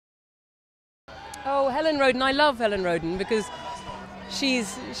Oh, Helen Roden. I love Helen Roden because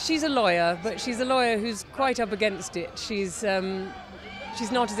she's a lawyer, but she's a lawyer who's quite up against it. She's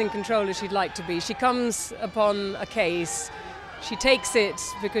not as in control as she'd like to be. She comes upon a case, she takes it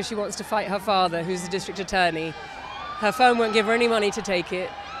because she wants to fight her father, who's the district attorney. Her firm won't give her any money to take it.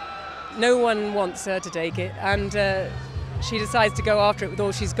 No one wants her to take it, and she decides to go after it with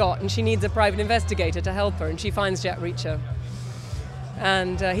all she's got, and she needs a private investigator to help her, and she finds Jack Reacher.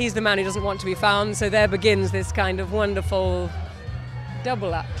 And he's the man who doesn't want to be found, so there begins this kind of wonderful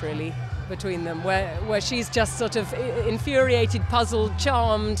double act, really, between them, where she's just sort of infuriated, puzzled,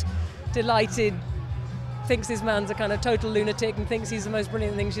 charmed, delighted, thinks this man's a kind of total lunatic and thinks he's the most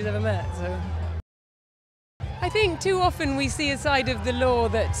brilliant thing she's ever met. So I think too often we see a side of the law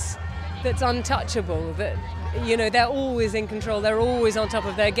that's untouchable, that, you know, they're always in control, they're always on top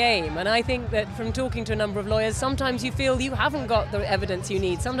of their game. And I think that from talking to a number of lawyers, sometimes you feel you haven't got the evidence you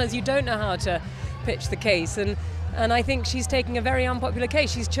need, sometimes you don't know how to pitch the case. And I think she's taking a very unpopular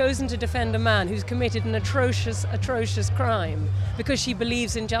case. She's chosen to defend a man who's committed an atrocious, atrocious crime because she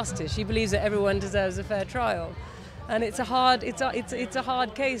believes in justice. She believes that everyone deserves a fair trial, and it's a hard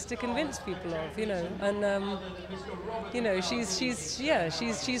case to convince people of, you know. And you know, she's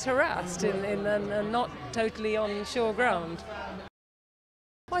harassed and not totally on sure ground.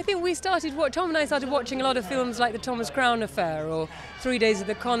 Well, I think Tom and I started watching a lot of films like The Thomas Crown Affair or 3 Days of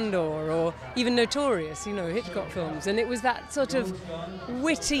the Condor or even Notorious, you know, Hitchcock films. And it was that sort of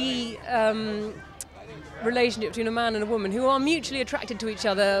witty relationship between a man and a woman who are mutually attracted to each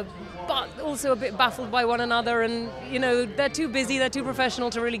other, but also a bit baffled by one another. And, you know, they're too busy, they're too professional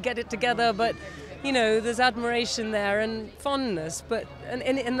to really get it together, but, you know, there's admiration there and fondness.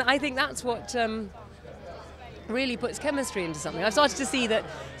 And I think that's what really puts chemistry into something. I've started to see that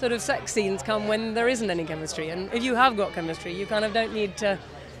sort of sex scenes come when there isn't any chemistry, and if you have got chemistry, you kind of don't need to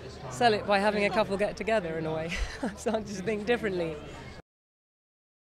sell it by having a couple get together in a way. I've started to think differently.